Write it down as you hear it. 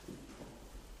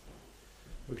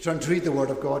We turn to read the Word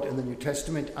of God in the New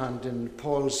Testament and in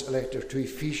Paul's letter to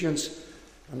Ephesians,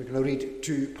 and we're going to read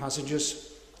two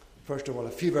passages. First of all, a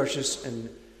few verses in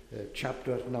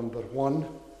chapter number 1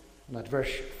 and at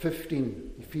verse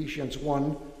 15. Ephesians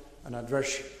 1 and at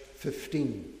verse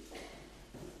 15.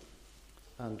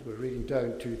 And we're reading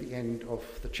down to the end of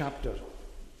the chapter.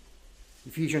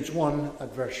 Ephesians 1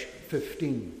 at verse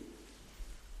 15.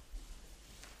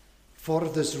 For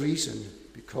this reason,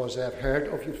 because I have heard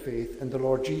of your faith in the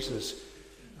Lord Jesus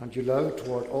and your love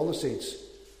toward all the saints,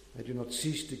 I do not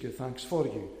cease to give thanks for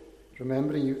you,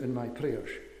 remembering you in my prayers,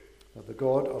 that the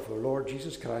God of our Lord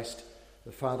Jesus Christ,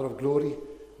 the Father of glory,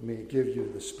 may give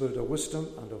you the spirit of wisdom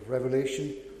and of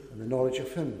revelation and the knowledge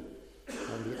of him,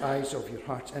 and the eyes of your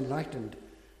hearts enlightened,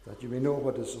 that you may know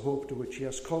what is the hope to which he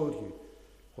has called you,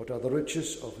 what are the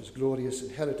riches of his glorious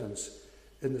inheritance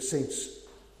in the saints,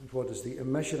 and what is the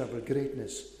immeasurable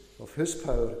greatness of his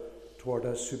power toward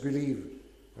us who believe,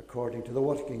 according to the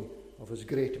working of his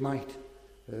great might,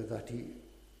 that he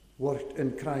worked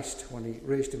in Christ when he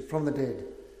raised him from the dead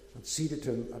and seated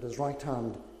him at his right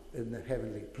hand in the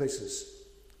heavenly places,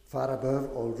 far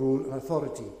above all rule and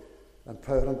authority and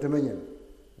power and dominion,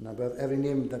 and above every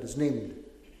name that is named,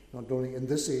 not only in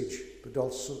this age, but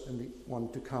also in the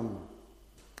one to come.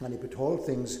 And he put all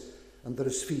things under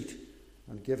his feet,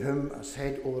 and gave him as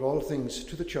head over all things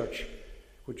to the church,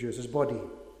 which is his body,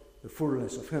 the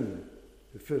fullness of him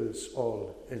who fills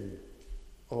all in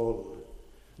all.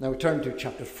 Now we turn to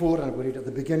chapter 4, and we'll read at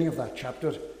the beginning of that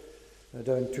chapter,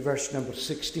 down to verse number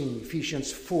 16,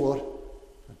 Ephesians 4,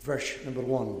 at verse number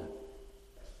 1.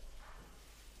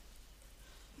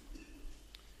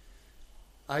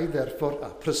 I, therefore,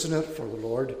 a prisoner for the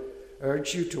Lord,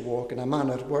 urge you to walk in a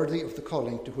manner worthy of the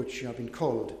calling to which you have been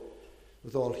called,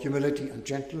 with all humility and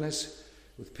gentleness,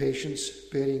 with patience,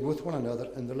 bearing with one another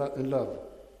in love,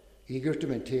 eager to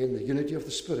maintain the unity of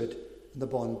the Spirit in the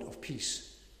bond of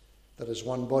peace. There is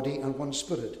one body and one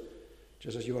Spirit,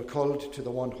 just as you are called to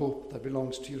the one hope that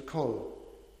belongs to your call,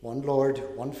 one Lord,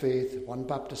 one faith, one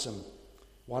baptism,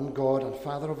 one God and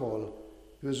Father of all,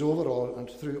 who is over all and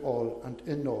through all and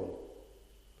in all.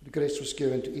 The grace was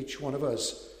given to each one of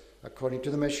us according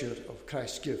to the measure of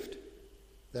Christ's gift.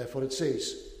 Therefore it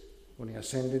says, when he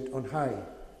ascended on high,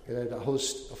 he led a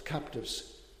host of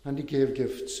captives, and he gave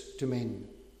gifts to men.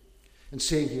 In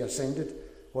saying he ascended,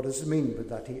 what does it mean but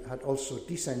that he had also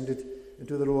descended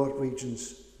into the lower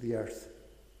regions of the earth?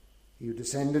 He who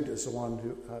descended is the one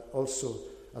who had also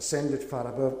ascended far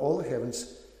above all the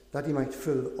heavens, that he might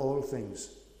fill all things.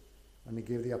 And he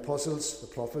gave the apostles, the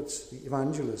prophets, the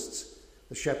evangelists,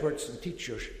 the shepherds and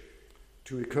teachers,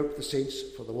 to equip the saints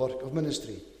for the work of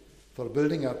ministry, for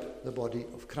building up the body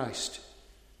of Christ,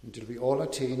 until we all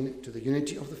attain to the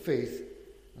unity of the faith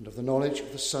and of the knowledge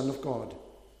of the Son of God,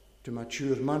 to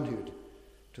mature manhood,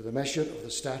 to the measure of the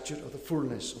stature of the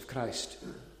fullness of Christ,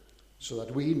 so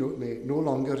that we may no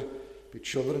longer be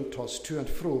children tossed to and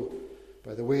fro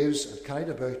by the waves and carried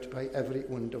about by every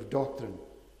wind of doctrine,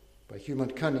 by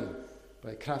human cunning,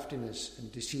 by craftiness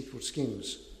and deceitful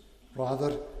schemes.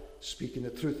 Rather, speaking the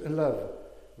truth in love,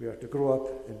 we are to grow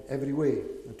up in every way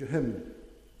into him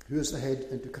who is the head,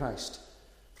 into Christ,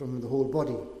 from whom the whole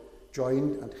body,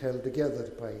 joined and held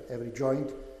together by every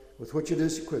joint with which it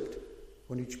is equipped,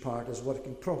 when each part is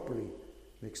working properly,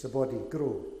 makes the body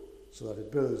grow so that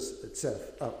it builds itself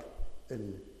up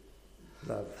in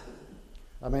love.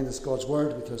 Amen. This is God's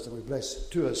word. We trust that we bless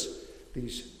to us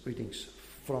these readings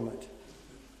from it.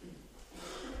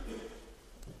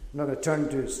 I'm now going to turn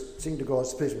to sing to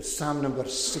God's praise with Psalm number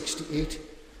 68,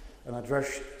 and at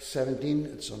verse 17,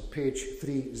 it's on page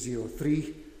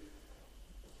 303.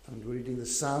 And we're reading the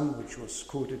psalm which was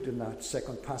quoted in that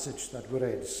second passage that we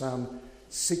read, Psalm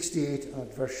 68 and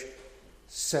at verse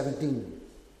 17.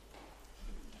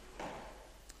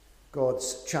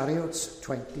 God's chariots,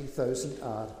 20,000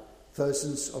 are,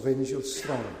 thousands of angels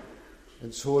throng. In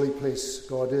his holy place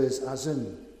God is, as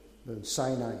in Mount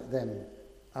Sinai, them,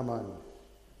 Amen.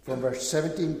 From verse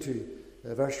 17 to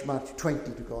verse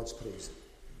 20 to God's praise.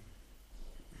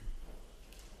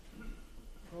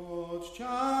 God's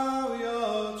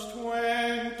chariots,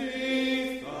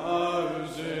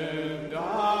 20,000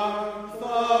 are,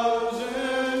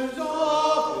 thousands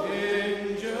of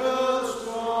angels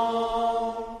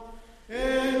throng.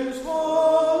 In his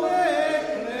holy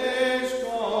place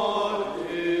God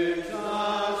is,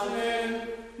 as in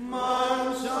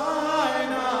Mount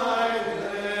Sinai,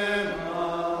 them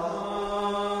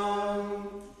among.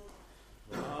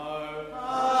 Thou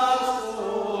hast, O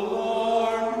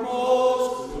Lord,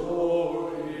 most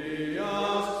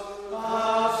glorious,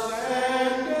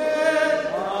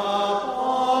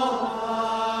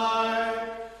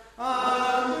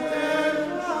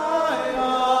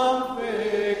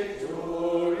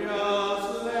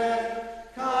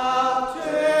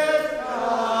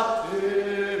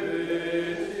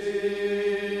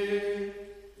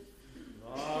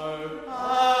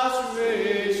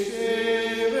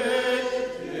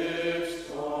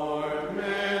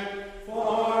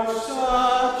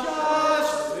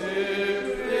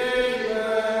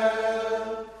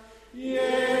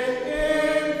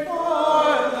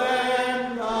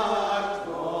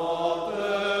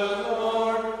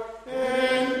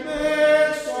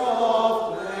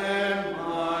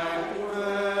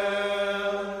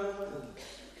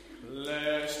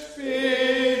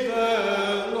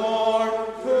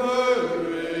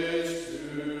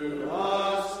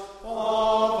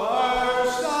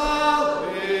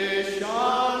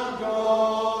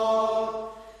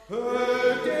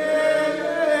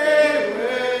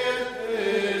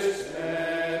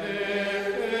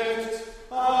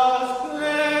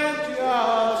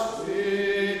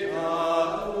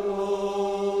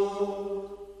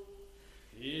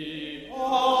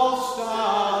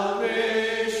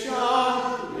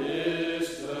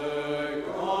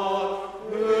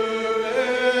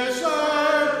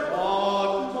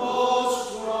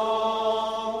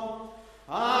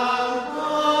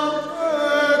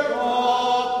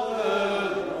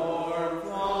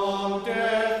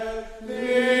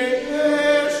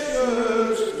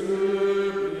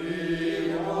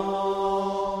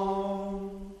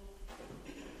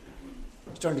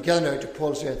 turn together now to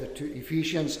Paul's letter to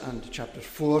Ephesians and chapter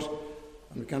 4,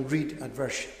 and we can read at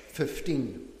verse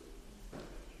 15.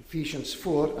 Ephesians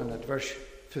 4 and at verse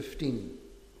 15.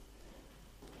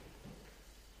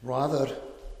 Rather,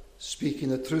 speaking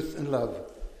the truth in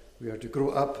love, we are to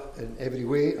grow up in every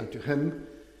way unto him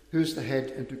who is the head,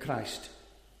 into Christ,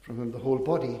 from whom the whole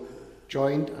body,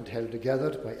 joined and held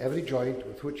together by every joint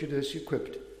with which it is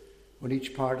equipped, when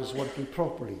each part is working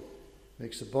properly,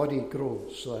 makes the body grow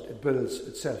so that it builds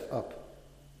itself up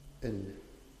in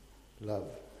love.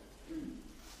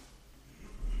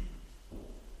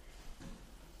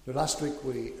 Now, last week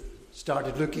we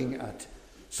started looking at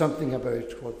something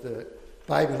about what the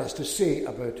Bible has to say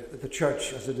about the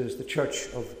church as it is, the church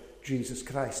of Jesus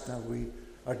Christ. Now we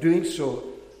are doing so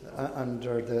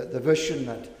under the vision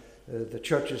that the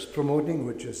church is promoting,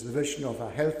 which is the vision of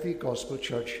a healthy gospel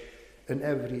church in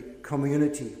every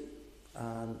community.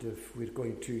 And if we're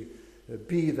going to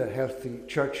be the healthy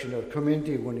church in our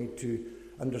community, we need to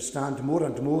understand more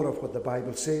and more of what the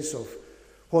Bible says of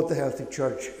what the healthy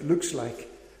church looks like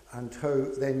and how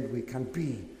then we can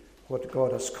be what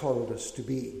God has called us to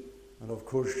be. And of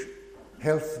course,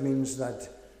 health means that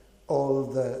all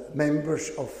the members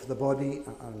of the body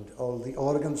and all the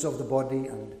organs of the body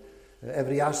and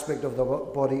every aspect of the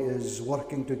body is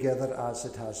working together as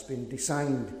it has been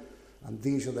designed. And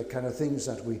these are the kind of things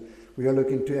that we are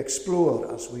looking to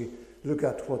explore as we look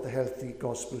at what the healthy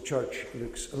gospel church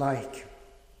looks like.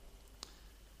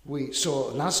 We saw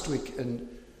last week in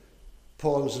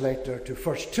Paul's letter to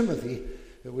 1 Timothy,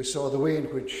 we saw the way in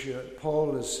which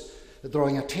Paul is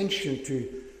drawing attention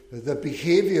to the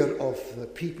behaviour of the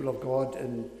people of God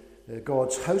in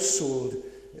God's household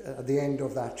at the end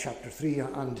of that chapter 3.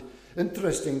 And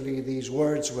interestingly, these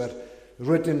words were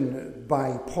written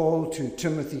by Paul to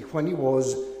Timothy when he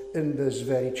was in this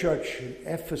very church in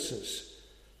Ephesus.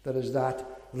 There is that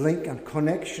link and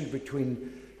connection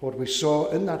between what we saw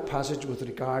in that passage with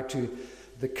regard to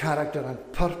the character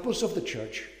and purpose of the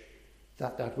church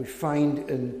that we find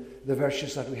in the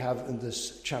verses that we have in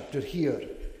this chapter here.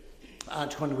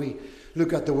 And when we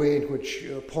look at the way in which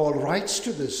Paul writes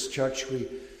to this church,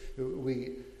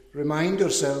 we remind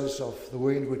ourselves of the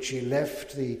way in which he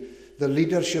left the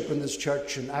leadership in this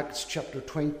church in Acts chapter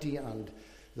 20, and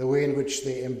the way in which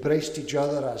they embraced each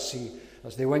other as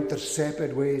they went their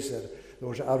separate ways. There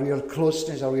was a real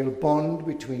closeness, a real bond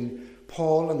between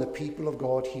Paul and the people of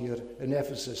God here in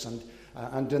Ephesus.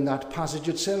 And in that passage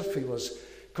itself, he was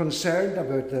concerned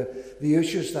about the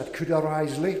issues that could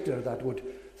arise later that would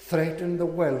threaten the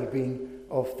well-being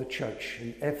of the church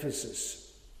in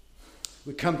Ephesus.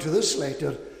 We come to this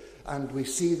letter and we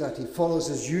see that he follows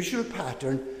his usual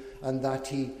pattern, and that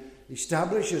he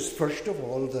establishes, first of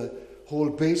all, the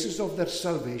whole basis of their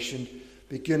salvation,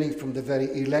 beginning from the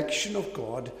very election of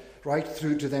God, right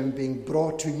through to them being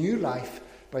brought to new life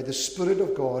by the Spirit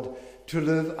of God to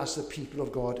live as the people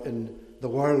of God in the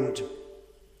world.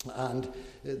 And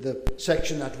the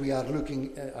section that we are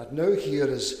looking at now here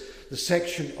is the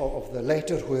section of the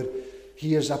letter where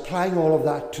he is applying all of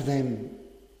that to them.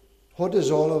 What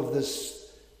is all of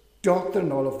this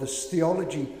doctrine, all of this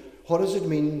theology, what does it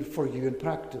mean for you in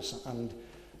practice? And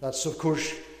that's, of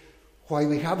course, why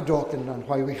we have doctrine and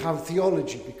why we have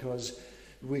theology, because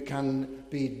we can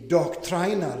be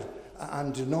doctrinal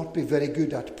and not be very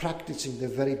good at practicing the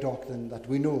very doctrine that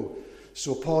we know.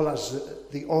 So Paul has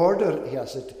the order, he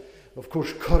has it, of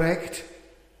course, correct,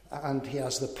 and he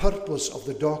has the purpose of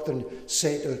the doctrine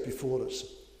set out before us.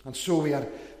 And so we are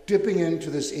dipping into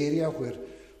this area where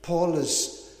Paul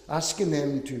is asking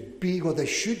them to be what they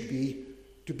should be,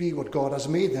 to be what God has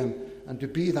made them, and to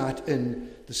be that in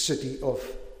the city of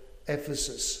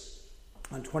Ephesus.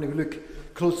 And when we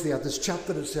look closely at this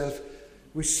chapter itself,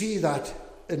 we see that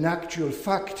in actual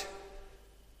fact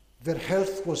their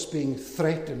health was being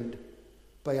threatened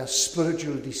by a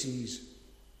spiritual disease.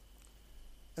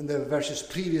 In the verses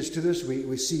previous to this,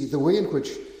 we see the way in which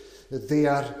they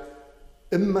are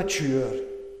immature,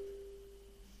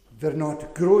 they're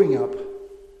not growing up,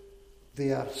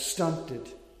 they are stunted.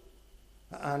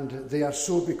 And they are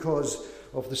so because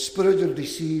of the spiritual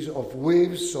disease of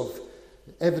waves of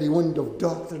every wind of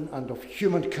doctrine and of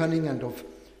human cunning and of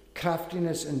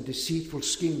craftiness and deceitful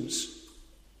schemes.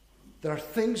 There are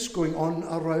things going on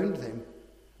around them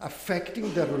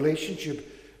affecting their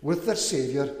relationship with their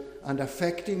Saviour and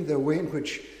affecting the way in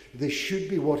which they should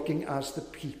be working as the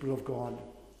people of God.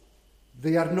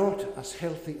 They are not as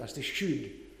healthy as they should.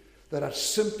 There are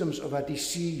symptoms of a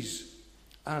disease,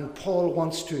 and Paul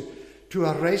wants to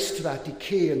arrest that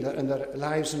decay in their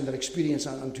lives and their experience,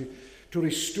 and to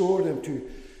restore them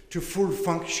to full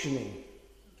functioning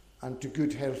and to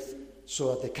good health, so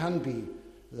that they can be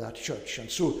that church. And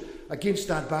so, against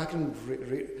that background,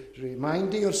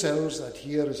 reminding ourselves that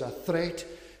here is a threat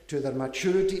to their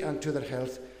maturity and to their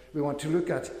health, we want to look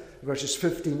at verses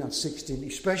 15 and 16,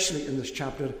 especially in this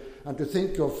chapter, and to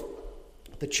think of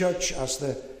the church as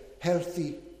the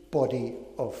healthy body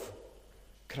of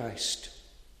Christ.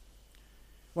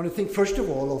 I want to think first of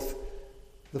all of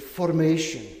the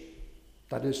formation,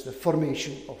 that is, the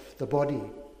formation of the body.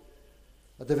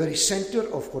 At the very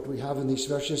centre of what we have in these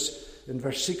verses, in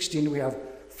verse 16, we have,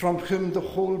 from whom the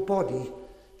whole body,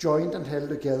 joined and held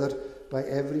together by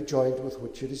every joint with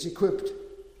which it is equipped,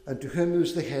 and to him who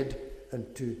is the head,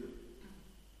 and to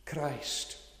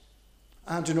Christ.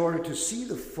 And in order to see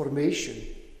the formation,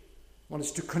 I want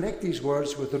us to connect these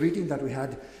words with the reading that we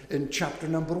had in chapter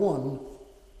number 1,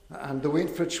 and the way in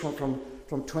which from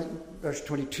verse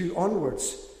 22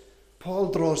 onwards,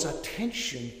 Paul draws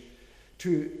attention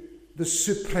to the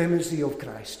supremacy of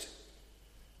Christ,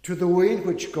 to the way in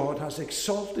which God has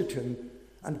exalted him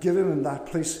and given him that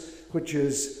place which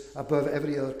is above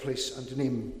every other place and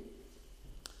name.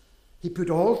 He put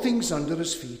all things under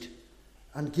his feet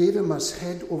and gave him as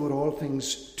head over all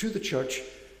things to the church,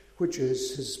 which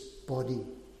is his body.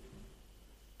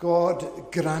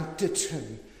 God granted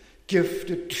him,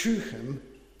 gifted to him,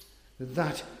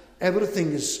 that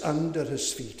everything is under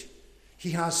his feet.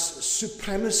 He has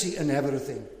supremacy in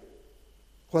everything.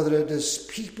 Whether it is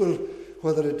people,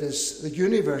 whether it is the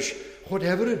universe,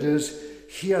 whatever it is,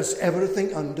 he has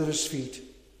everything under his feet.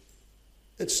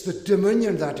 It's the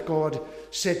dominion that God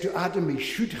said to Adam he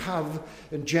should have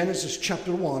in Genesis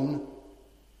chapter 1.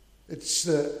 It's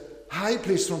the high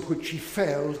place from which he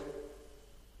fell.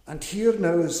 And here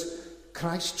now is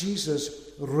Christ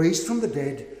Jesus raised from the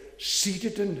dead,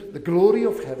 seated in the glory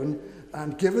of heaven,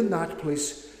 and given that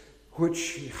place which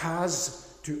he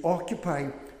has to occupy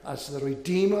as the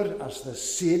Redeemer, as the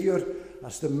Saviour,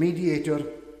 as the Mediator,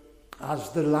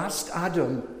 as the last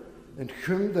Adam, in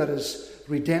whom there is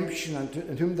redemption and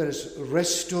in whom there is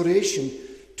restoration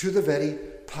to the very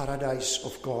paradise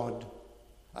of God.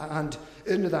 And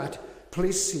in that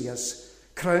place he has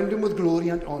crowned him with glory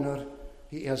and honour.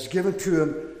 He has given to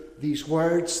him these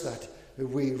words that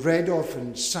we read of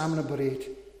in Psalm number 8.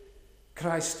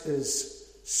 Christ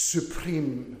is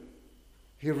supreme.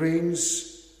 He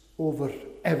reigns over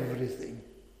everything.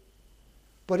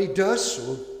 But he does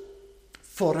so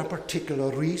for a particular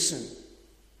reason.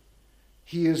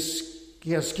 He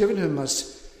has given him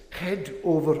as head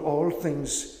over all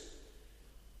things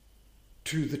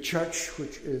to the church,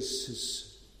 which is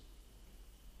his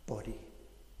body.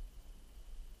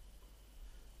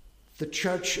 The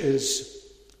church is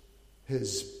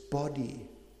his body.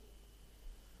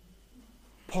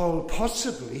 Paul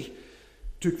possibly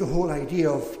took the whole idea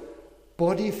of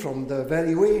body from the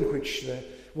very way in which the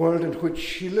world in which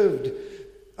he lived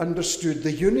understood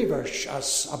the universe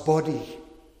as a body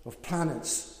of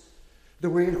planets, the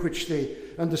way in which they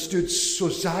understood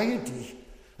society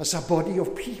as a body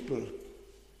of people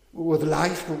with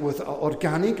life, with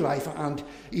organic life, and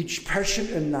each person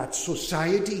in that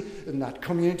society, in that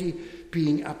community,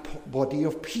 being a body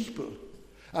of people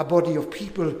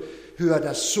who had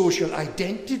a social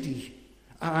identity,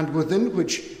 and within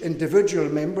which individual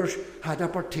members had a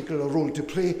particular role to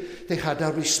play. They had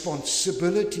a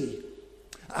responsibility.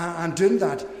 And in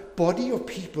that body of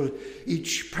people,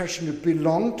 each person who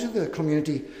belonged to the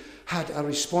community had a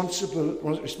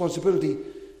responsibility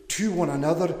to one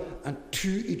another and to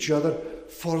each other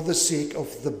for the sake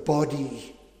of the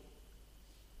body.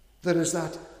 There is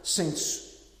that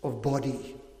sense of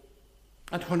body.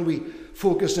 And when we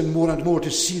focus on more and more to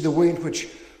see the way in which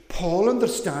Paul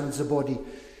understands the body,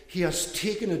 he has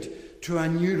taken it to a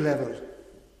new level.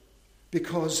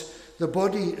 Because the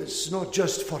body is not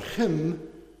just for him,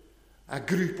 a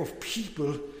group of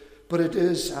people, but it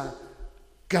is a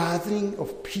gathering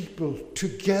of people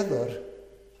together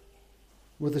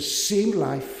with the same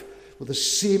life, with the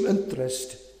same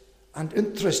interest, and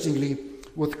interestingly,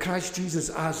 with Christ Jesus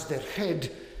as their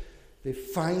head, they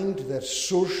find their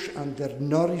source and their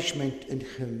nourishment in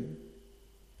him.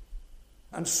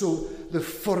 And so the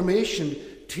formation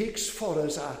takes for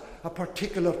us a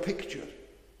particular picture.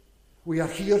 We are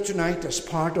here tonight as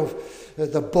part of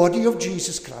the body of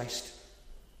Jesus Christ,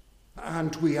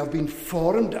 and we have been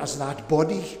formed as that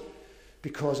body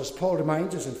because, as Paul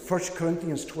reminds us in 1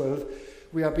 Corinthians 12,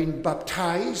 we have been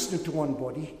baptized into one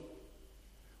body.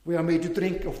 We are made to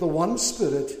drink of the one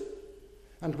Spirit,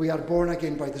 and we are born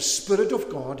again by the Spirit of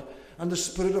God, and the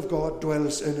Spirit of God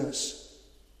dwells in us.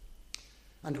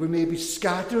 And we may be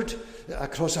scattered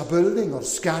across a building or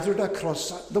scattered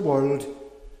across the world,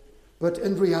 but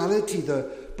in reality, the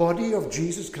body of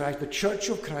Jesus Christ, the Church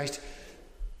of Christ,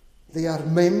 They are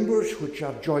members which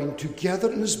are joined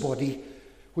together in his body,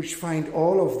 which find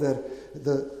all of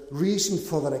the reason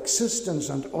for their existence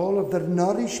and all of their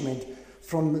nourishment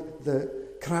from the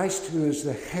Christ who is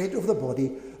the head of the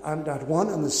body, and at one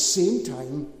and the same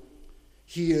time,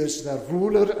 he is their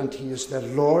ruler and he is their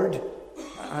Lord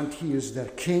and he is their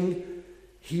King.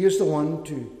 He is the one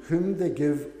to whom they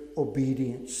give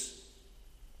obedience.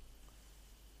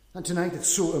 And tonight it's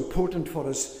so important for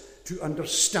us to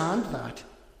understand that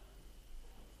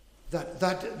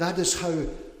is how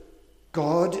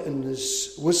God in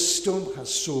his wisdom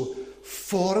has so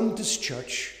formed his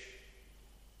church,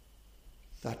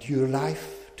 that your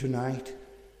life tonight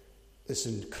is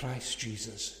in Christ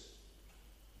Jesus.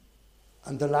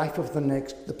 And the life of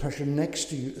the person next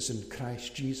to you is in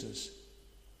Christ Jesus.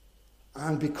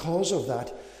 And because of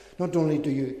that, not only do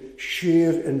you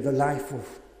share in the life of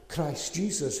Christ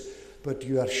Jesus, but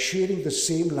you are sharing the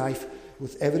same life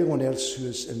with everyone else who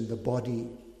is in the body.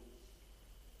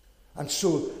 And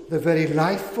so the very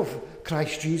life of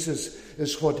Christ Jesus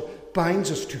is what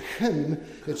binds us to him.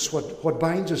 It's what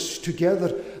binds us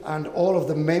together, and all of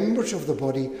the members of the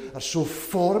body are so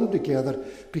formed together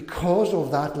because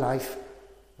of that life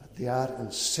that they are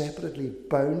inseparably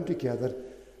bound together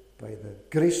by the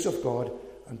grace of God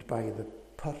and by the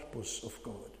purpose of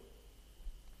God.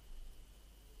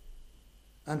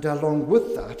 And along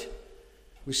with that,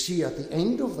 we see at the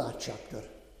end of that chapter,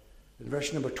 in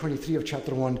verse number 23 of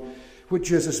chapter 1,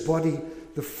 which is his body,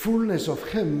 the fullness of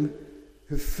him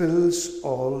who fills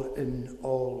all in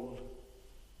all.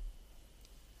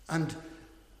 And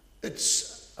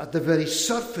it's at the very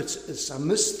surface, it's a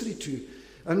mystery to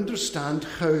understand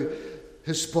how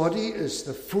his body is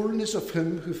the fullness of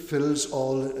him who fills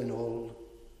all in all.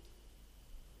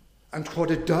 And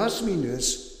what it does mean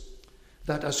is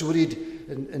that, as we read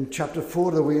in chapter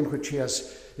 4, the way in which he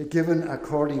has given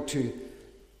according to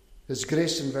his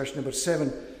grace in verse number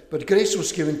 7, but grace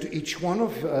was given to each one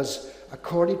of us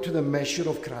according to the measure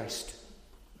of Christ.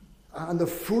 And the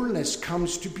fullness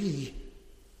comes to be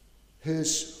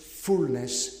his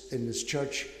fullness in his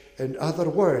church. In other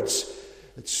words,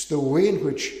 it's the way in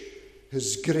which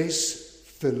his grace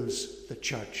fills the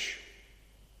church.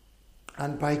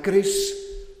 And by grace,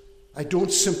 I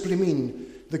don't simply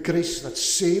mean the grace that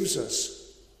saves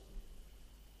us.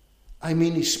 I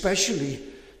mean especially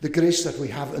the grace that we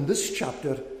have in this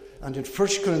chapter and in 1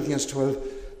 Corinthians 12,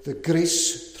 the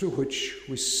grace through which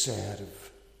we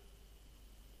serve.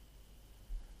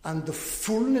 And the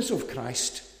fullness of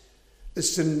Christ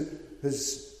is in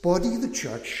his body, the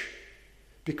church,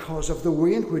 because of the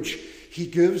way in which he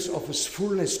gives of his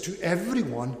fullness to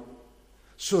everyone,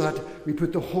 so that we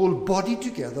put the whole body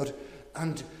together,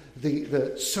 and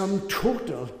the sum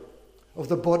total of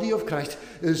the body of Christ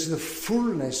is the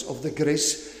fullness of the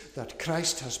grace that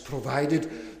Christ has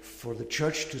provided for the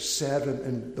church to serve him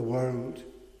in the world.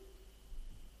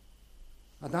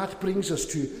 And that brings us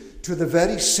to the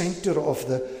very center of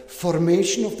the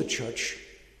formation of the church,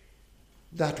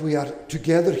 that we are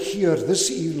together here this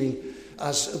evening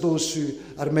as those who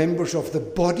are members of the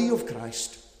body of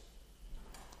Christ.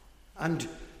 And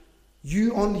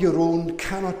you on your own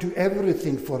cannot do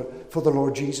everything for the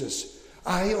Lord Jesus.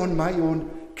 I on my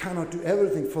own cannot do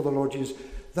everything for the Lord Jesus.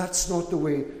 That's not the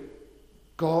way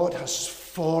God has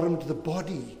formed the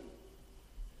body.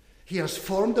 He has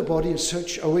formed the body in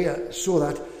such a way so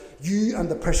that you and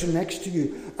the person next to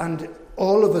you and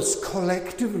all of us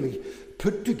collectively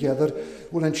put together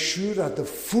will ensure that the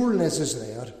fullness is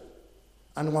there.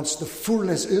 And once the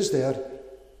fullness is there,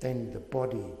 then the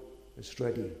body is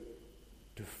ready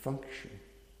to function.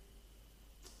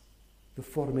 The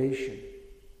formation.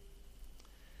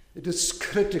 It is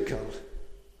critical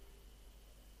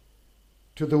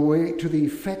to the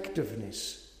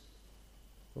effectiveness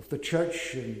of the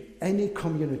church in any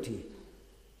community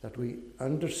that we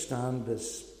understand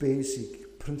this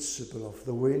basic principle of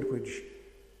the way in which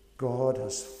God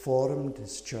has formed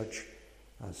his church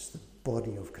as the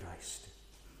body of Christ.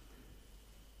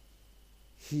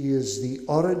 He is the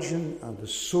origin and the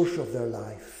source of their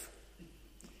life.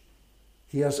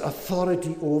 He has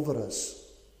authority over us.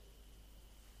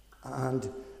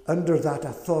 And under that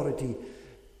authority,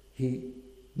 he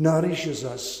nourishes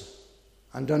us.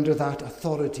 And under that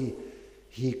authority,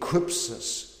 he equips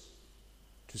us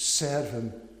to serve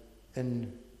him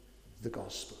in the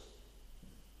gospel.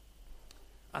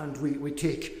 And we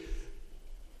take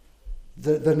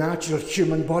the natural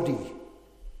human body.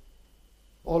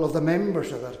 All of the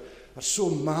members of that are so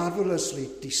marvelously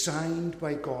designed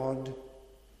by God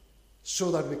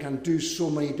so that we can do so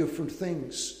many different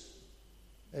things.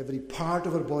 Every part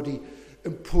of our body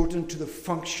important to the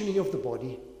functioning of the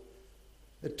body.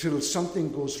 until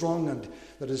something goes wrong and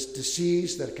there is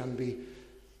disease, there can be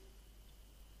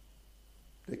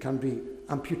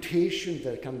amputation,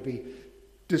 there can be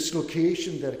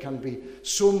dislocation, there can be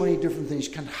so many different things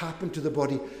can happen to the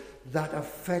body that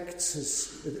affects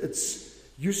its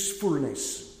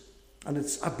usefulness and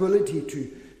its ability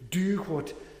to do what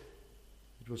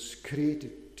it was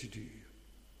created to do.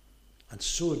 And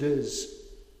so it is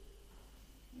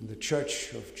in the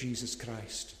Church of Jesus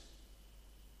Christ,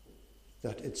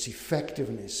 that its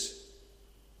effectiveness,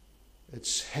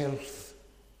 its health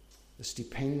is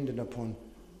dependent upon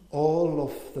all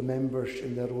of the members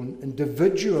in their own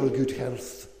individual good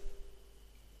health,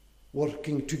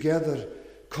 working together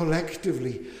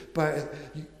collectively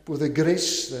with the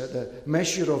grace, the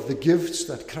measure of the gifts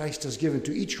that Christ has given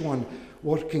to each one,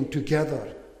 working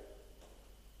together,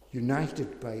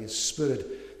 united by his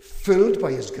Spirit, filled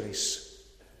by his grace,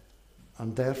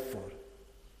 and therefore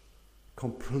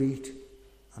complete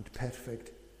and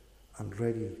perfect and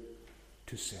ready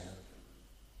to serve.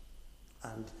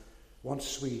 And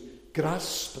once we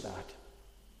grasp that,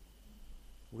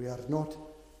 we are not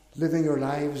living our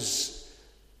lives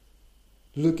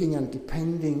looking and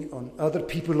depending on other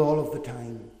people all of the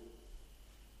time.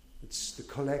 It's the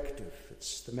collective,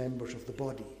 it's the members of the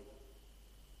body,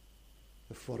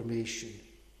 the formation,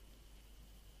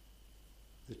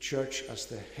 the church as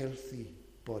the healthy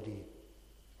body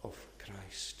of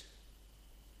Christ.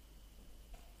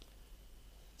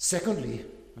 Secondly,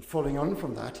 and following on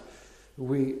from that,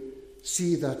 we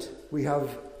see that we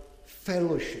have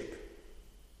fellowship.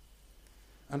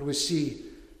 And we see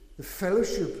the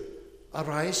fellowship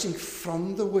arising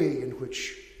from the way in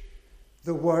which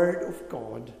the Word of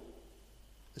God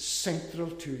is central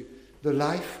to the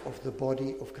life of the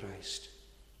body of Christ.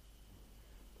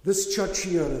 This church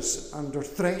here is under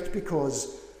threat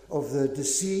because of the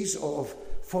disease of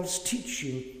false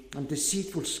teaching and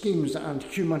deceitful schemes and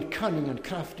human cunning and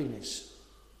craftiness.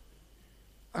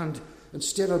 And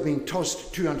instead of being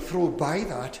tossed to and fro by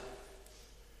that,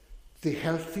 the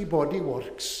healthy body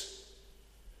works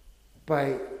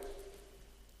by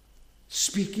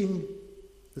speaking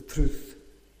the truth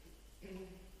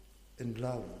in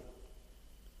love.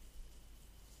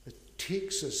 It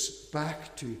takes us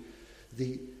back to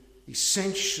the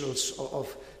essentials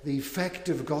of the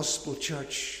effective gospel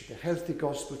church, the healthy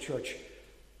gospel church.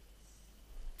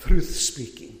 Truth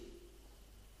speaking.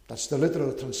 That's the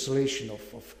literal translation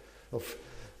of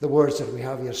the words that we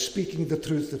have here. Speaking the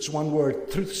truth, it's one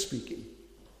word, truth speaking.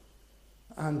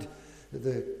 And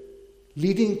the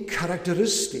leading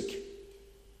characteristic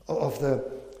of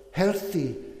the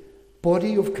healthy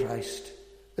body of Christ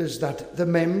is that the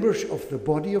members of the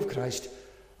body of Christ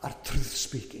are truth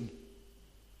speaking.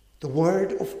 The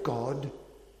Word of God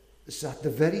is at the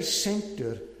very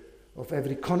center of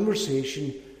every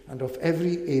conversation and of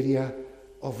every area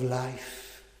of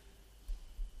life.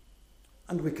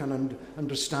 And we can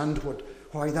understand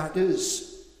why that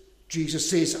is. Jesus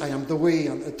says, I am the way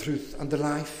and the truth and the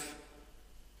life.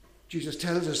 Jesus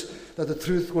tells us that the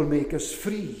truth will make us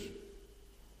free.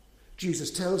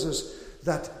 Jesus tells us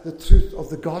that the truth of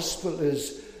the gospel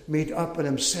is made up in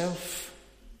himself.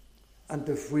 And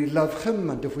if we love him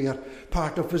and if we are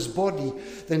part of his body,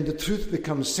 then the truth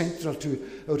becomes central to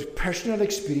our personal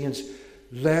experience,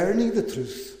 learning the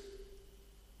truth.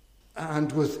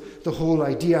 And with the whole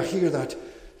idea here that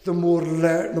the more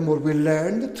we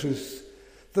learn the truth,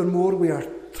 the more we are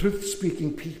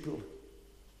truth-speaking people.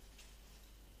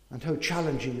 And how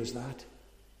challenging is that?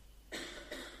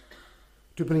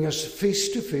 To bring us face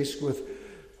to face with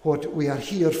what we are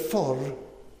here for,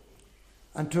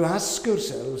 and to ask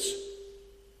ourselves,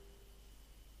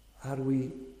 are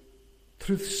we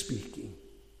truth-speaking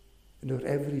in our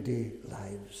everyday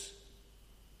lives?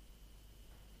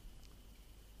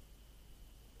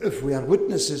 If we are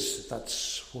witnesses,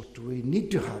 that's what we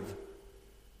need to have.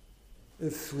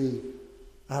 If we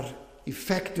are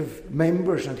effective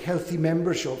members and healthy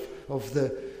members of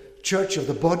the church, of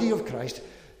the body of Christ,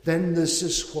 then this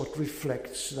is what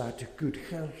reflects that good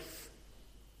health.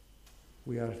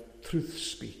 We are truth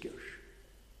speakers.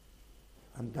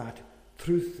 And that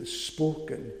truth is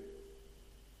spoken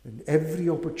in every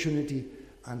opportunity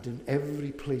and in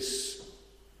every place.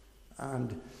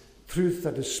 And truth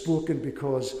that is spoken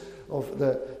because of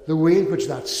the way in which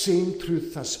that same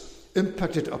truth has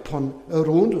impacted upon our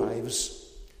own lives.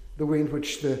 The way in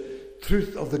which the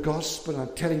truth of the gospel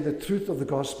and telling the truth of the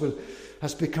gospel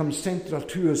has become central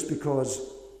to us because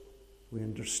we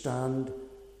understand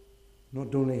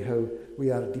not only how we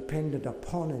are dependent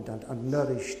upon it and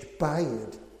nourished by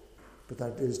it, but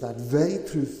that is that very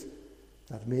truth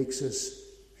that makes us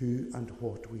who and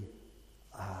what we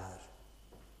are.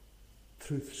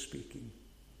 truth speaking.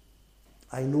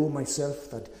 I know myself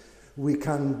that we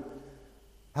can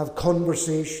have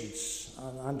conversations,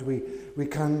 and we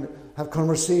can have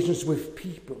conversations with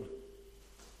people,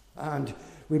 and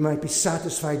we might be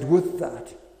satisfied with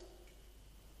that.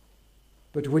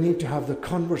 But we need to have the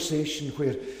conversation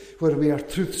where we are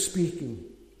truth speaking,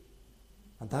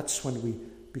 and that's when we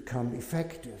become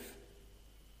effective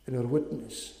in our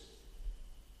witness.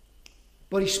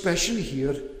 But especially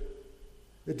here,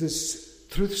 it is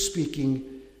truth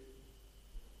speaking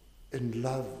in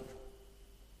love.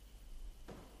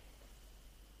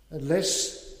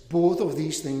 Unless both of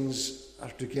these things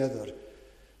are together,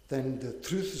 then the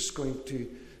truth is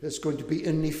going to be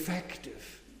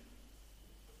ineffective.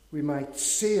 We might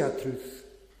say a truth,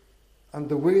 and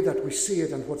the way that we say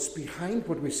it and what's behind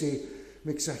what we say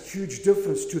makes a huge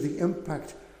difference to the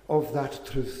impact of that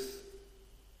truth.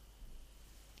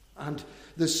 And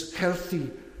this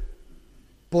healthy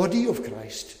body of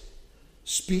Christ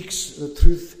speaks the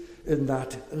truth in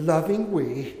that loving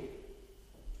way,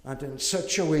 and in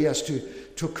such a way as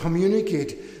to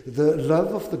communicate the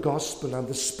love of the gospel and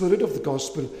the spirit of the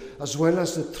gospel, as well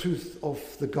as the truth of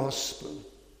the gospel.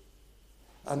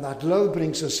 And that love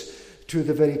brings us to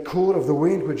the very core of the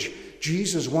way in which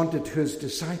Jesus wanted his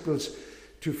disciples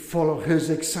to follow his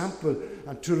example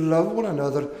and to love one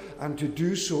another, and to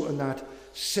do so in that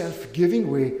self-giving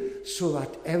way, so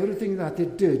that everything that they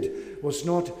did was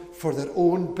not for their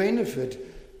own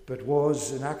benefit, but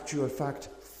was in actual fact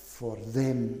for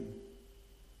them.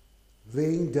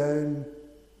 Laying down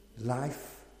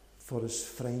life for his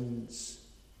friends.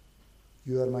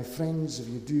 You are my friends if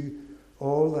you do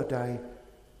all that I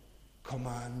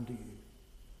command you.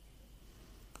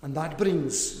 And that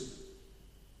brings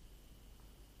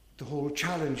the whole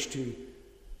challenge to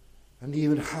an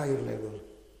even higher level.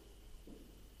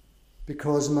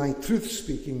 Because my truth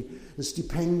speaking is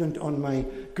dependent on my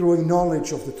growing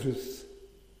knowledge of the truth.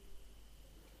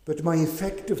 But my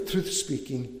effective truth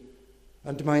speaking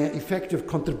and my effective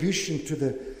contribution to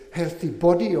the healthy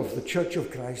body of the Church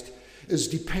of Christ is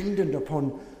dependent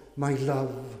upon my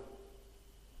love.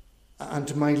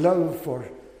 And my love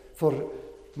for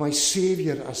my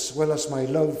Saviour, as well as my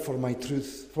love for my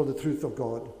truth, for the truth of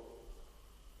God.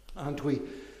 And we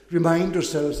remind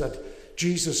ourselves that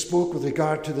Jesus spoke with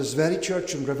regard to this very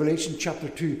church in Revelation chapter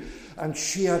 2, and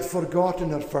she had forgotten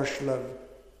her first love.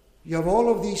 You have all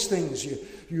of these things.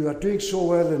 You are doing so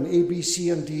well in A, B,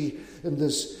 C, and D, in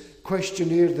this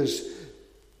questionnaire, this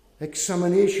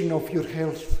examination of your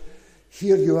health.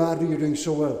 Here you are, you're doing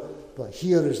so well. But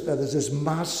here is that there's this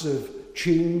massive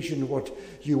change in what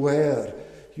you were.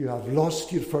 You have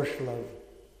lost your first love.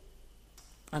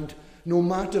 And no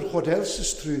matter what else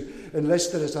is true, unless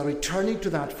there is a returning to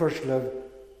that first love,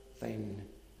 then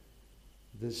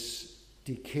this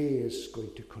decay is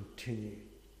going to continue.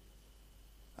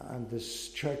 And this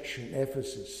church in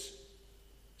Ephesus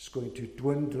is going to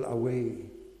dwindle away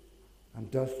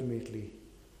and ultimately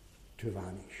to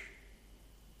vanish.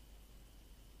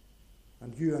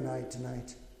 And you and I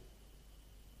tonight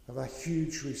have a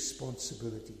huge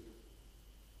responsibility.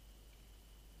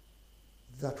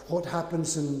 That what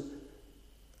happens in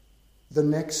the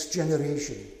next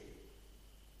generation,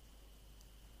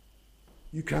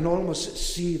 you can almost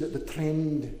see that the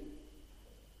trend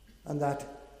and that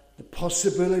the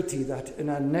possibility that in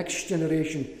our next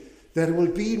generation there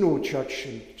will be no church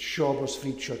in Shawbers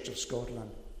Free Church of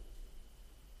Scotland.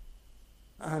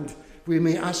 And we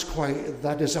may ask why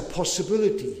that is a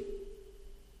possibility.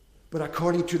 But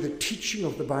according to the teaching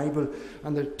of the Bible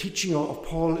and the teaching of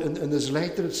Paul in his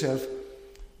letter itself,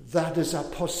 that is a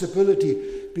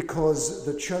possibility because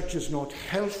the church is not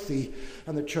healthy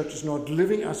and the church is not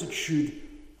living as it should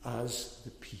as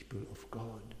the people of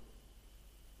God.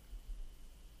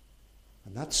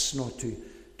 And that's not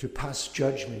to pass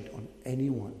judgment on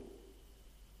anyone.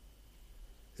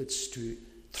 It's to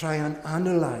try and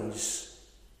analyze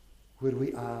where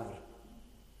we are.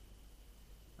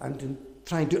 And in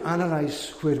trying to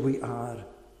analyze where we are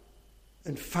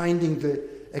and finding the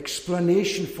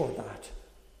explanation for that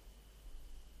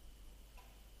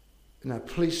in a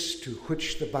place to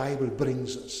which the Bible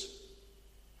brings us.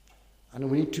 And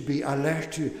we need to be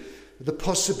alert to the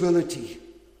possibility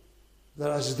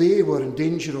that as they were in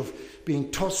danger of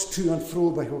being tossed to and fro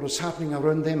by what was happening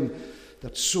around them,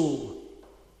 that so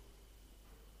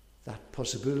that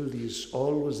possibility is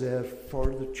always there for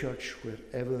the church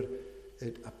wherever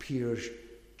it appears,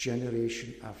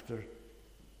 generation after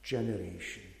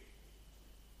generation.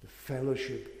 The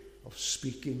fellowship of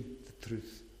speaking the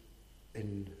truth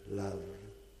in love.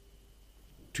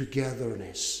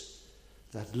 Togetherness.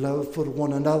 That love for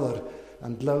one another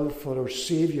and love for our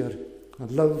Saviour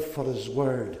and love for his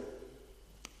word,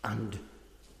 and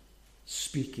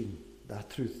speaking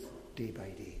that truth day by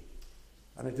day.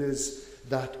 And it is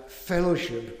that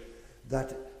fellowship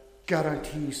that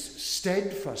guarantees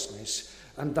steadfastness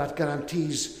and that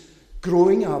guarantees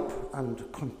growing up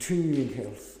and continuing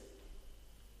health.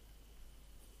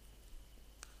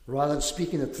 Rather than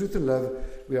speaking the truth in love,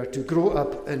 we are to grow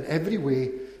up in every way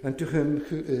unto him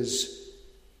who is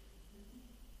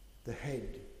the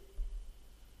head.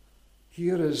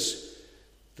 Here is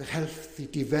the healthy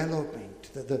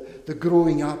development, the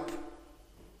growing up,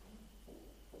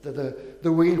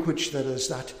 the way in which there is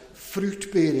that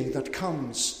fruit bearing that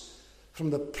comes from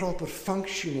the proper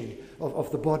functioning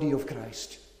of the body of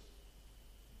Christ.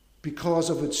 Because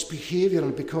of its behaviour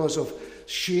and because of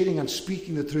sharing and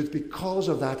speaking the truth, because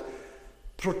of that,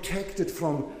 protected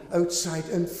from outside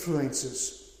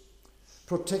influences,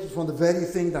 protected from the very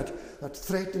thing that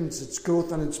threatens its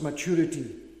growth and its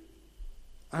maturity.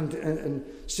 And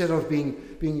instead of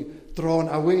being drawn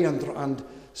away and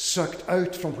sucked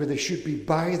out from where they should be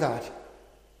by that,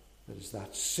 there is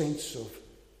that sense of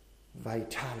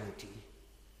vitality,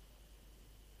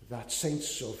 that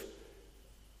sense of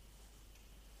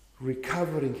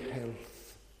recovering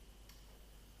health,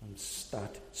 and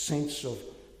that sense of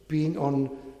being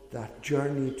on that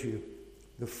journey to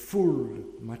the full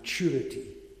maturity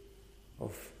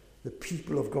of the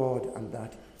people of God, and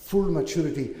that full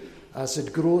maturity as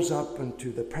it grows up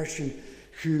into the person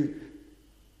who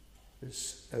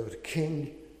is our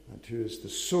King and who is the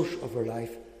source of our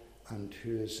life and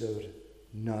who is our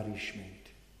nourishment,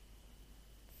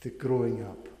 the growing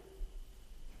up.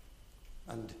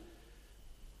 And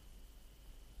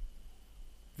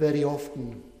very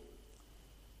often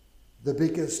the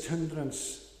biggest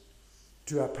hindrance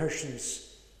to a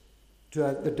person's,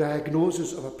 the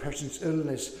diagnosis of a person's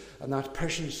illness and that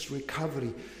person's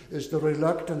recovery is the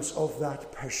reluctance of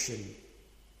that person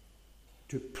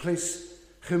to place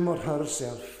him or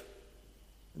herself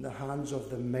in the hands of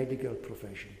the medical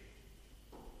profession.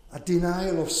 A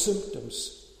denial of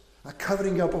symptoms, a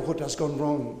covering up of what has gone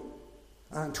wrong,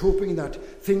 and hoping that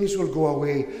things will go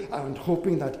away, and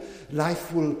hoping that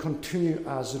life will continue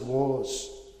as it was.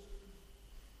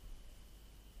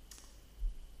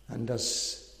 And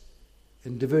as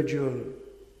individual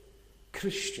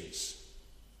Christians,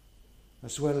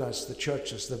 as well as the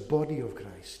church, as the body of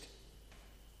Christ,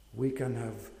 we can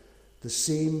have the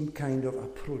same kind of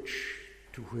approach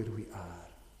to where we are.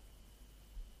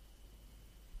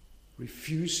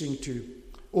 Refusing to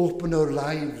open our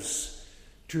lives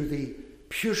to the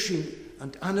piercing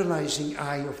and analysing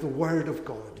eye of the Word of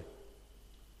God,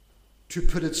 to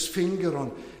put its finger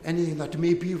on anything that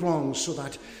may be wrong so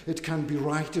that it can be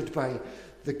righted by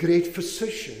the great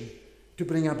physician to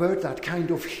bring about that kind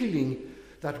of healing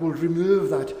that will remove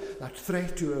that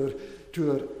threat to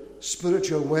our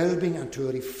spiritual well-being and to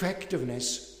our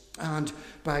effectiveness, and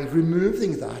by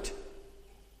removing that,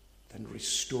 then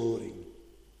restoring.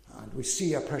 And we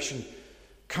see a person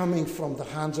coming from the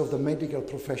hands of the medical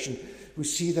profession. We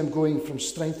see them going from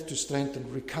strength to strength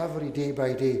and recovery day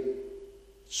by day.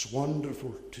 It's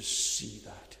wonderful to see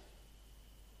that.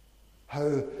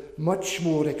 How much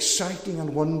more exciting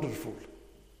and wonderful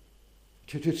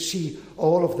to see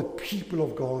all of the people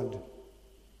of God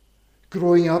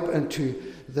growing up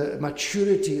into the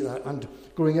maturity and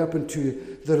growing up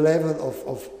into the level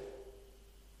of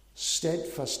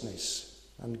steadfastness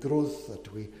and growth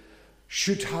that we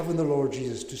should have in the Lord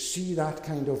Jesus, to see that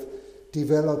kind of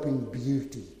developing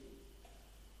beauty.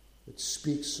 It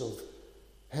speaks of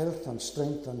health and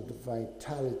strength and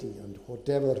vitality, and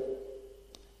whatever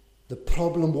the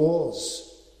problem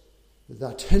was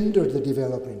that hindered the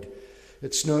development,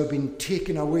 it's now been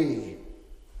taken away,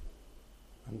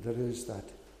 and there is that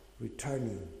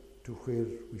returning to where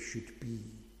we should be.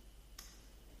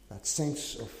 That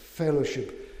sense of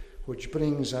fellowship which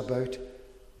brings about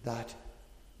that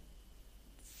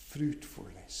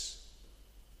fruitfulness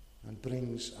and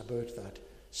brings about that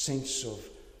sense of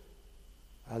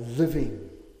a living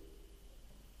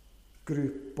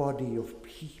group body of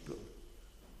people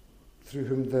through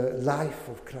whom the life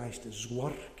of Christ is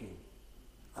working,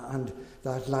 and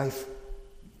that life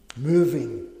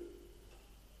moving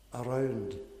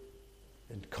around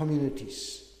in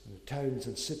communities, in towns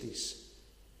and cities,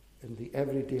 in the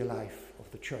everyday life of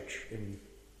the church in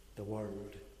the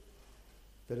world.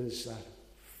 There is that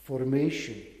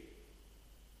formation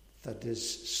that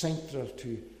is central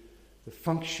to the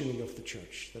functioning of the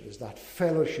church. There is that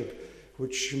fellowship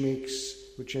which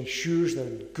ensures that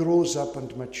it grows up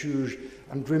and matures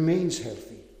and remains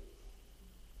healthy.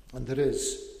 And there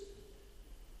is,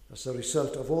 as a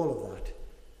result of all of that,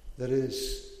 there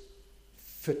is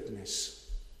fitness.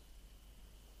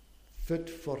 Fit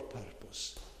for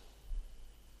purpose.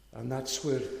 And that's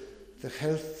where the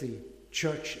healthy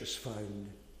church is found.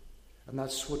 And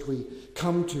that's what we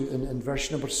come to in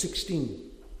verse number 16.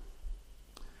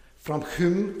 From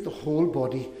whom the whole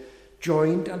body,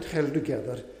 joined and held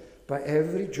together by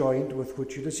every joint with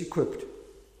which it is equipped,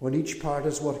 when each part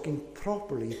is working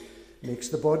properly, makes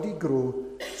the body grow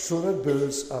so that it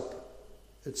builds up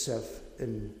itself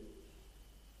in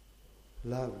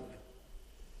love.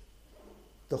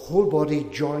 The whole body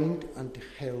joined and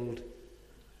held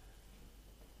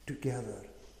together.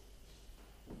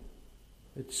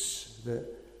 It's the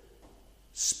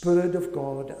Spirit of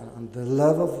God and the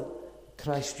love of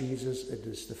Christ Jesus. It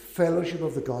is the fellowship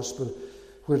of the gospel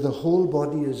where the whole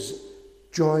body is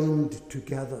joined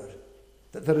together.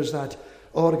 That there is that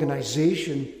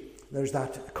organization, there's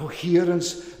that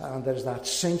coherence, and there's that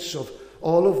sense of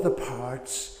all of the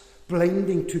parts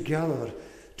blending together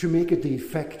to make it the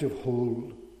effective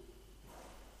whole.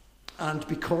 And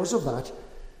because of that,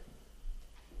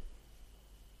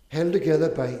 held together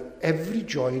by every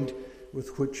joint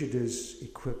with which it is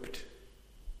equipped.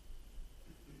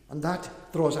 And that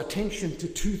draws attention to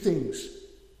two things.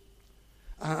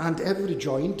 And every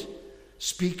joint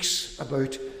speaks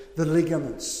about the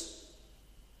ligaments,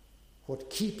 what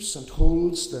keeps and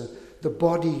holds the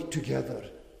body together.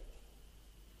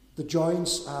 The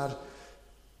joints are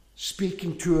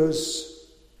speaking to us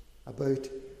about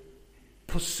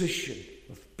position,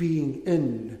 of being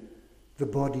in the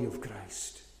body of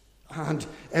Christ. And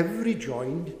every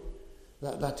joint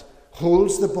that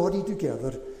holds the body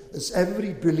together is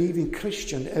every believing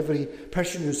Christian, every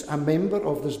person who's a member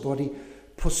of this body,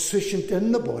 positioned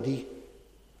in the body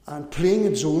and playing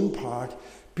its own part,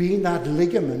 being that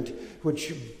ligament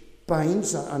which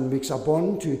binds and makes a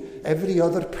bond to every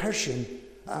other person,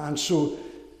 and so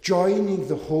joining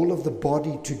the whole of the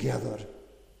body together.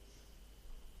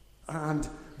 And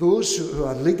those who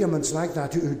are ligaments like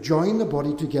that, who join the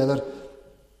body together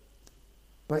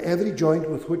by every joint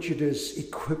with which it is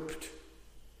equipped.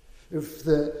 If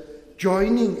the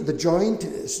joint and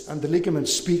the ligament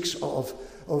speaks of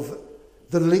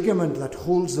the ligament that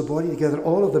holds the body together,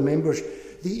 all of the members,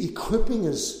 the equipping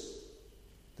is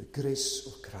the grace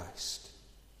of Christ,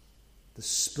 the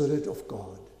Spirit of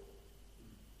God,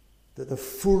 the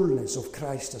fullness of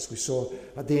Christ, as we saw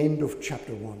at the end of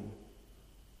chapter 1.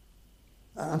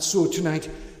 And so tonight,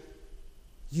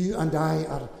 you and I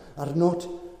are not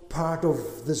part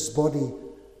of this body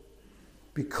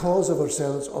because of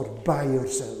ourselves or by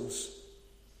ourselves.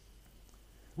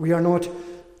 We are not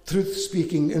truth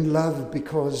speaking in love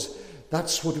because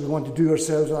that's what we want to do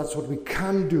ourselves, or that's what we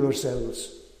can do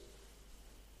ourselves.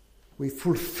 We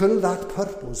fulfill that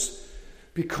purpose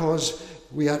because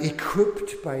we are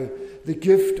equipped by the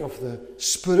gift of the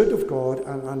Spirit of God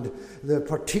and the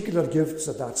particular gifts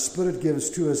that Spirit gives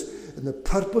to us in the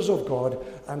purpose of God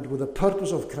and with the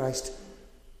purpose of Christ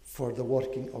for the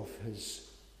working of his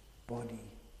body.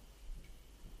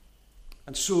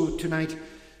 And so tonight,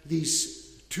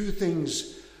 these two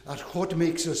things are what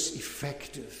makes us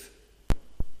effective.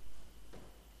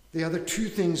 They are the two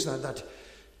things that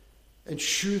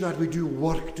ensure that we do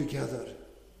work together.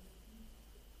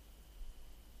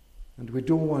 And we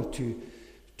don't want to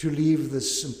leave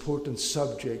this important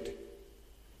subject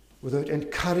without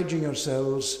encouraging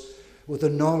ourselves with the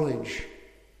knowledge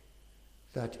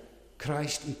that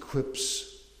Christ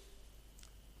equips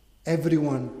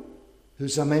everyone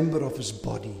who's a member of his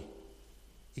body,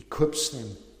 equips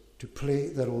them to play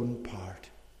their own part.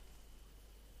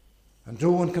 And no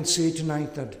one can say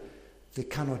tonight that they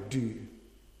cannot do,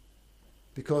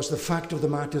 because the fact of the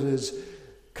matter is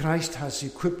Christ has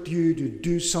equipped you to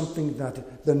do something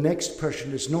that the next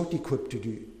person is not equipped to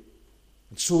do.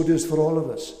 And so it is for all of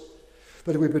us.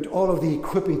 But if we put all of the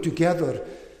equipping together,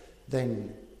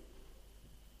 then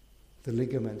the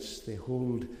ligaments, they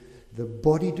hold the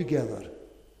body together.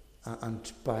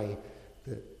 And by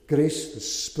the grace, the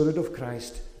Spirit of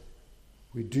Christ,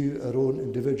 we do our own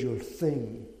individual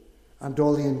thing. And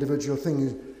all the individual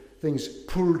things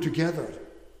pull together.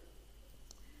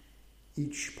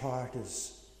 Each part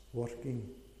is working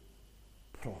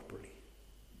properly.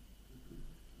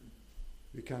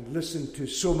 We can listen to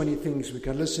so many things. We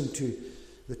can listen to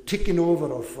the ticking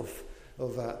over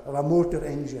of a motor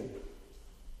engine.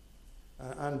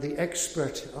 And the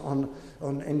expert on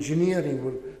engineering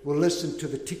will listen to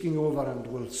the ticking over and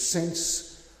will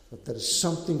sense that there is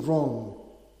something wrong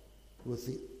with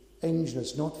the engine.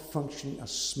 It's not functioning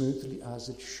as smoothly as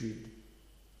it should.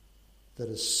 There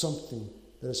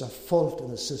is a fault in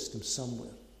the system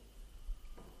somewhere.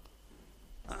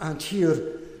 And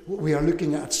here we are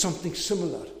looking at something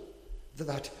similar,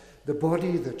 that the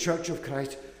body, the Church of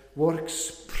Christ,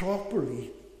 works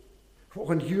properly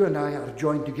when you and I are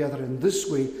joined together in this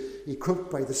way,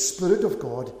 equipped by the Spirit of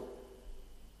God,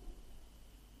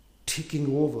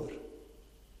 taking over.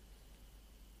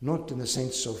 Not in the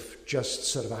sense of just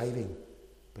surviving,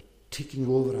 but taking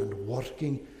over and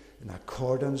working in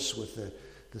accordance with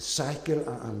the cycle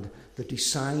and the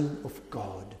design of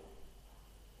God.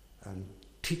 And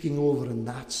taking over in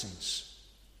that sense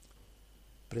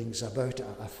brings about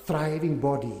a thriving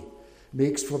body,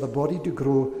 makes for the body to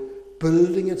grow,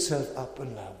 building itself up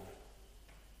in love.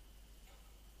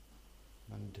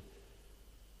 And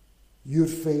your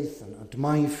faith and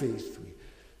my faith,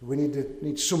 we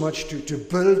need so much to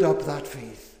build up that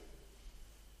faith.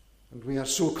 And we are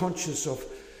so conscious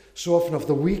so often of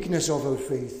the weakness of our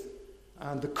faith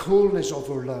and the coldness of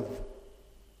our love.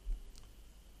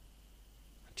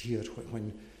 And here,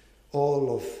 when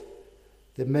all of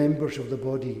the members of the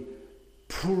body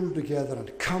pull together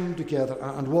and come together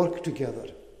and work together,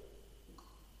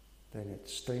 then it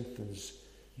strengthens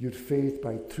your faith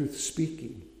by truth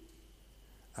speaking,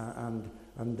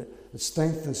 and it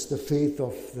strengthens the faith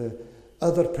of the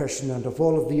other person and of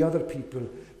all of the other people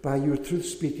by your truth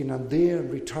speaking, and they in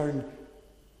return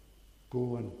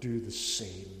go and do the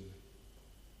same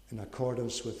in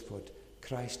accordance with what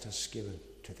Christ has given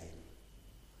to them.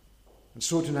 And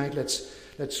so tonight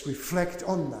let's reflect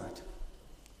on that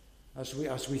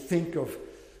as we think of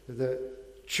the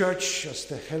church as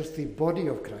the healthy body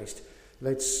of Christ.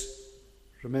 Let's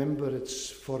remember its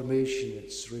formation.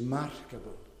 It's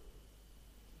remarkable.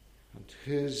 And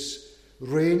his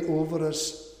reign over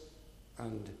us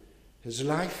and his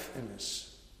life in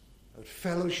us, our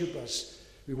fellowship as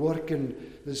we work in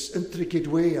this intricate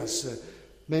way as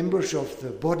members of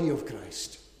the body of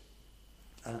Christ,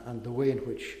 and the way in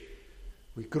which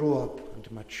we grow up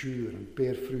and mature and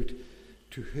bear fruit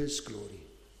to his glory.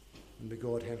 And may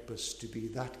God help us to be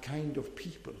that kind of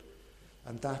people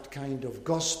and that kind of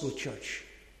gospel church,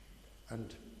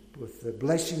 and with the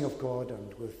blessing of God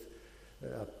and with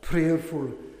a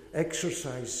prayerful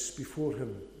exercise before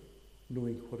him,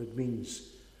 knowing what it means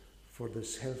for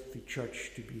this healthy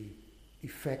church to be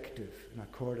effective in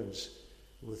accordance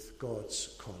with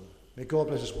God's call. May God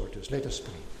bless his word to us. Let us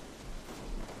pray.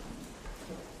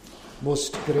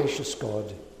 Most gracious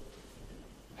God,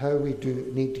 how we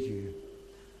do need you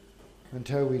and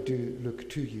how we do look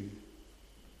to you.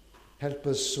 Help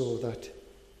us so that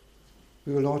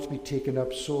we will not be taken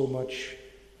up so much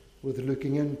with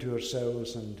looking into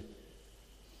ourselves and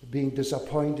being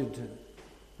disappointed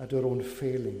at our own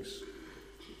failings.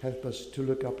 Help us to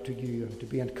look up to you and to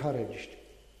be encouraged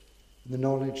in the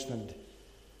knowledge that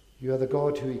you are the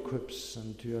God who equips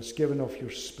and who has given of your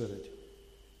Spirit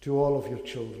to all of your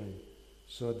children,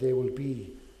 so that they will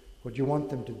be what you want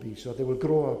them to be, so that they will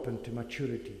grow up into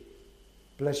maturity.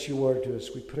 Bless your word to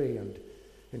us, we pray, and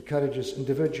encourage us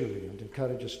individually and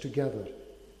encourage us together,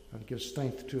 and give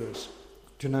strength to us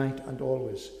tonight and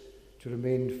always to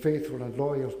remain faithful and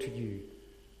loyal to you,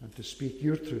 and to speak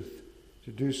your truth,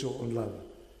 to do so in love,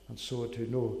 and so to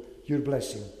know your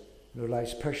blessing in our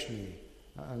lives personally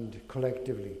and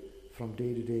collectively from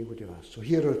day to day with you ask. So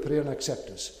hear our prayer and accept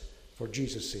us for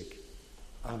Jesus' sake.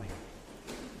 Amen.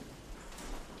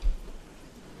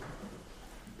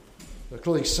 The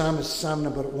closing psalm is Psalm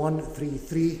number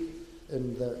 133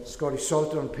 in the Scottish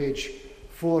Psalter on page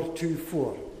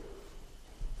 424.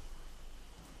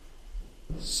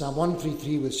 Psalm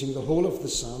 133, we'll sing the whole of the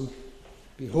psalm.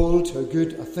 Behold, how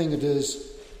good a thing it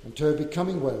is, and how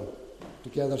becoming well,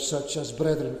 together such as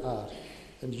brethren are,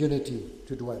 in unity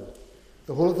to dwell.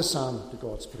 The whole of the psalm to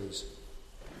God's praise.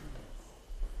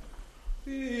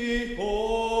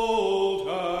 Behold,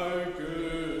 how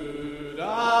good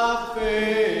a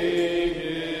thing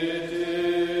it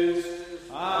is,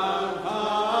 and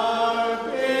how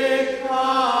becoming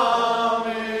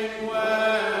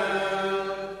well,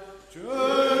 together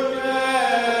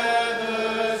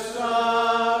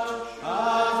such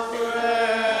as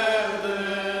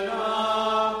brethren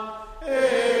are,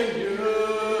 in unity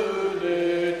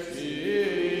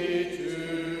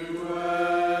to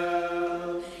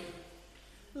dwell.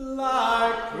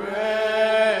 Like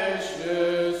precious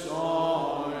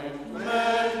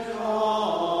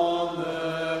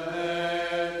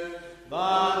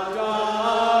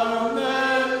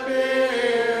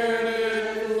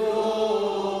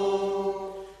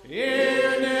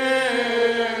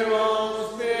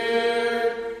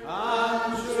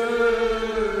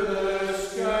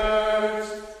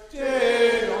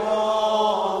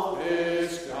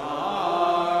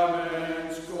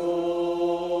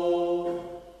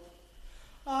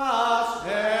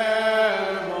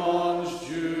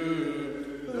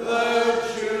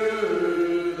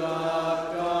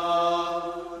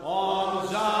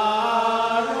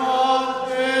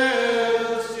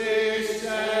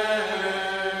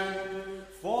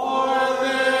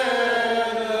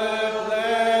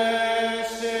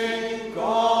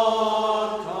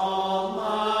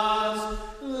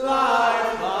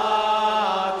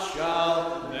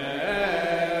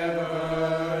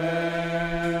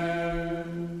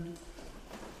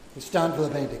for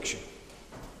the benediction.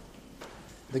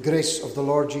 The grace of the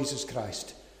Lord Jesus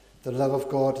Christ, the love of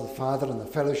God the Father, and the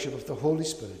fellowship of the Holy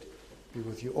Spirit be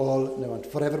with you all now and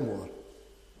forevermore.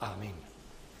 Amen.